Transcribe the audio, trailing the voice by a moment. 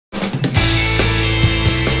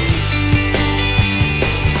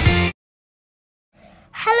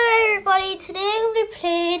today I'm going to be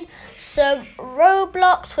playing some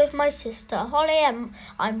Roblox with my sister Holly, and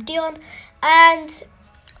I'm Dion. And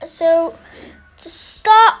so to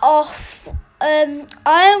start off,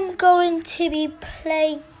 I'm going to be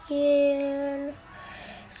playing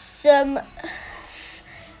some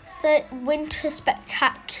Winter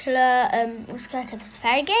Spectacular, it's like this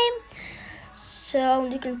fairy game. So I'm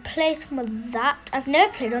going to play some of that. I've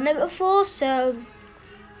never played on it before, so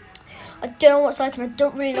I don't know what's like, and I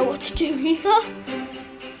don't really know what to do either.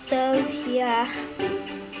 So yeah.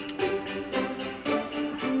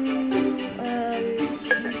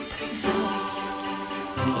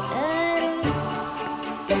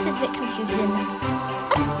 This is a bit confusing.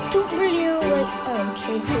 I don't really know.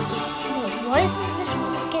 Okay, so why isn't this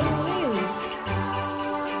one getting moved?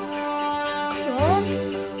 Come on.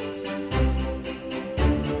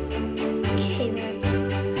 Okay,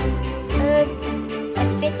 right. I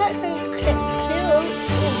think that's clicked clear.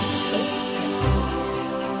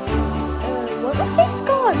 Where's my face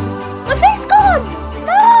gone? My face gone!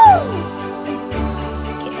 No!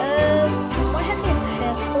 Okay, my hair's getting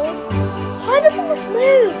purple. Why doesn't this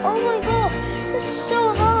move? Oh my god, this is so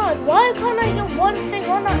hard. Why can't I get one thing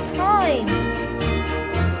on at a time?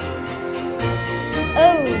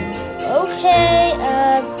 Oh, okay.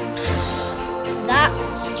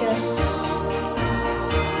 That's just.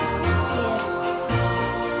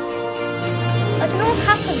 I don't know what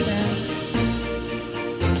happened there.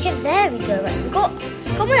 Okay, there we go. Right, we got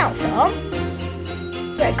my outfit on.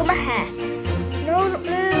 Right, got my hair. No, not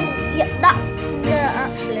blue. Yeah, that's no,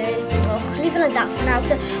 actually. Oh, leave it like that for now.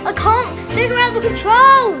 So I can't figure out the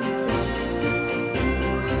controls.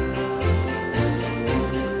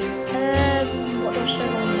 What do I show on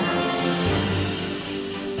that?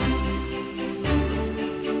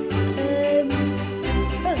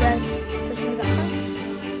 Oh, there's something back there.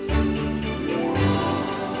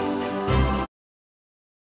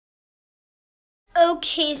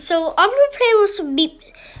 Okay, so I'm gonna play with some Meep.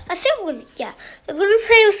 I'm gonna be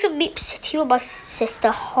playing with some Meep City with my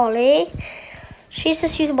sister Holly. She's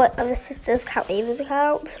just using my other sister's account, Ava's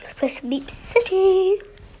account. So let's play some Meep City.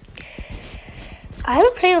 I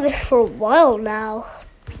haven't played on this for a while now.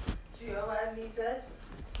 Do you know what Emily said?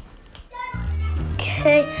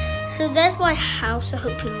 Okay, so there's my house. I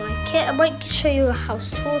hope you like it. I might show you a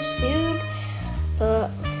house tour soon,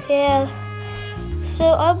 but yeah. So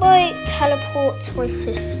I might teleport to my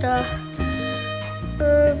sister.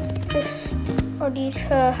 I need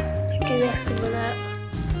to do this a minute.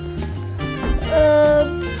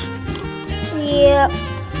 Yeah.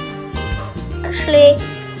 Actually,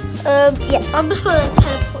 yeah, I'm just gonna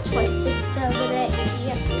teleport to my sister with it.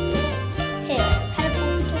 Yeah. Here,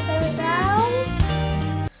 teleport to her now.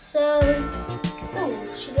 So, oh,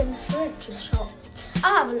 she's in the furniture shop.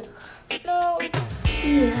 I'll have a look. No.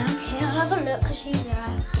 Yeah, okay, I'll have a look because she's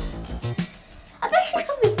there. I bet she's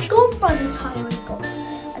going to be gone by the time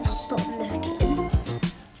I've stopped looking.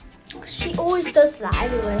 She always does that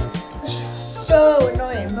anyway. But she's so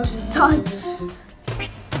annoying most of the time.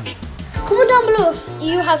 Comment down below if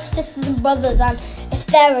you have sisters and brothers and if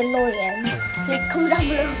they're annoying. Please comment down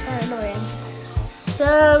below if they're annoying.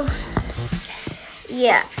 So,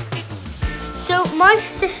 yeah. So my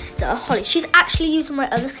sister, Holly, she's actually using my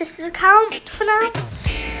other sister's account for now.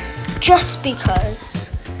 Just because.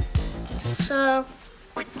 So,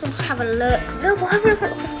 let's have a look. No, why am I looking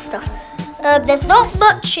at stuff? There's not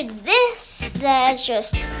much in this. There's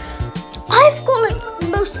just. I've got like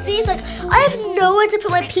most of these. Like, I have nowhere to put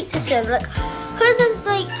my pizza server. Like, because there's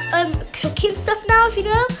like cooking stuff now, if you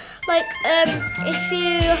know. Like,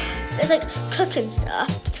 there's like cooking stuff.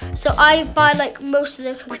 So I buy like most of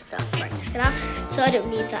the cooking stuff right now. So I don't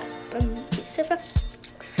need that pizza server.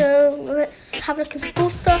 So let's have a look at school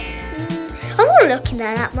stuff. I'm not looking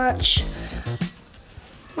there that much.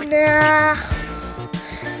 Nah.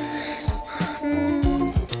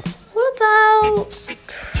 What about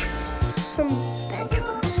some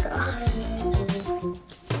bedroom stuff?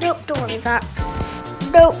 Nope, don't want that.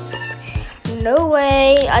 Nope. No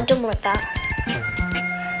way. I don't want that.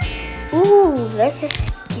 Ooh, there's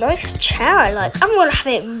this nice chair I like. I'm gonna have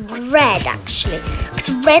it in red actually, because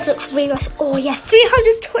red looks really nice. Oh yeah,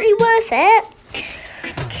 320 worth it.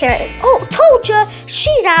 Okay. Oh, told you,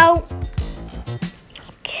 she's out.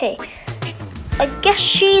 Okay, I guess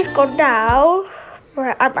she's gone now.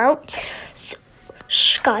 Right, I'm out. So,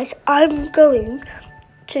 guys, I'm going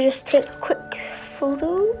to just take a quick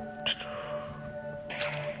photo.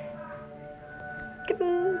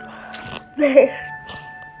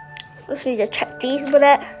 Just need to check these a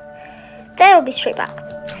minute. Then I'll be straight back.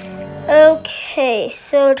 Okay,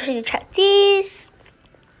 so just need to check these.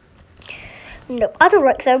 Nope, I don't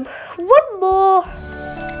like them. One more.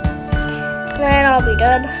 Then I'll be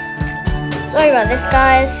done. Sorry about this,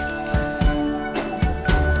 guys.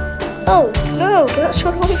 Oh, no, that's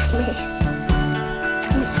run away from me.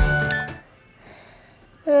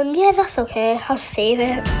 Yeah, that's okay. I'll save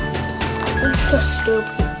it. Just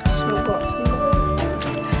snowbots on me.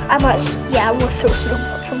 I will throw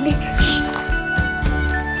snowbots on me.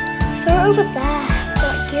 Throw it over there.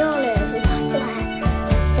 That girl is. That's it.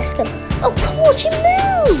 Let's go. Oh, come on, she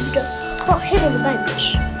moved. Got hit on the bench.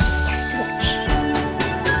 Yes, the bench.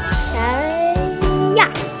 Yeah.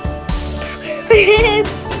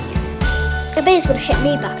 I bet he's gonna hit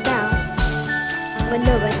me back now. I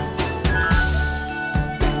know it.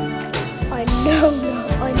 I know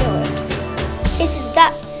it.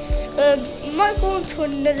 Might go on to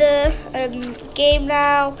another game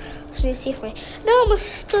now. So you see if my my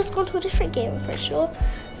sister's gone to a different game, I'm pretty sure.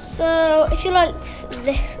 So if you like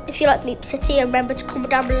this, if you like Leap City, remember to comment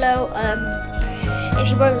down below. If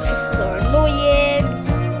your brothers and sisters are annoying,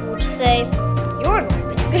 or just say you're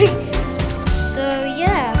annoying basically. So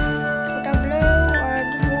yeah, comment down below and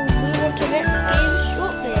we'll move on to the next game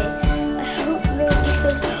shortly. I hope nobody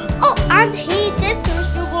throws. Oh, and he did throw a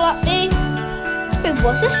snowball at me. Wait,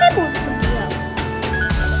 was it him or was it somebody else?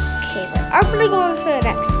 Okay, right. I'm gonna go on to the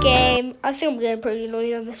next game. I think I'm getting pretty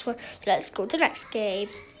annoyed on this one. So let's go to the next game.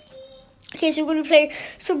 Okay, so we're gonna be playing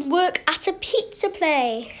some work at a pizza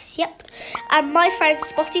place. Yep. And my friend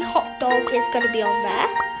Spotty Hot Dog is gonna be on there.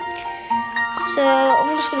 So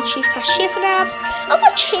I'm just gonna choose cashier for now. I'm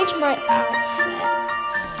gonna change my outfit.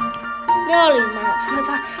 No, I'll leave my outfit.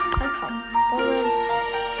 I can't bother.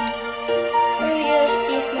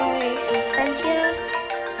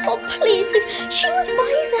 Oh, please. She was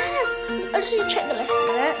by there. I just need to check the list a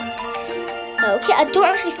minute. Okay, I don't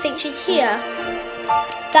actually think she's here.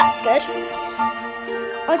 That's good.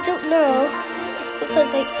 I don't know. It's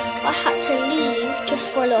because I had to leave just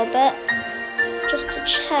for a little bit. Just to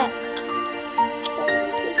check.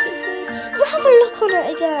 I'm gonna have a look on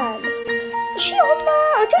it again. Is she on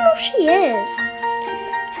there? I don't know if she is.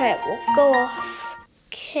 Alright, we'll go off.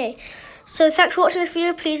 Okay. So thanks for watching this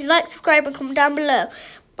video. Please like, subscribe and comment down below.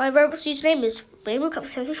 My Roblox username is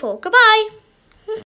RainbowCup74. Goodbye!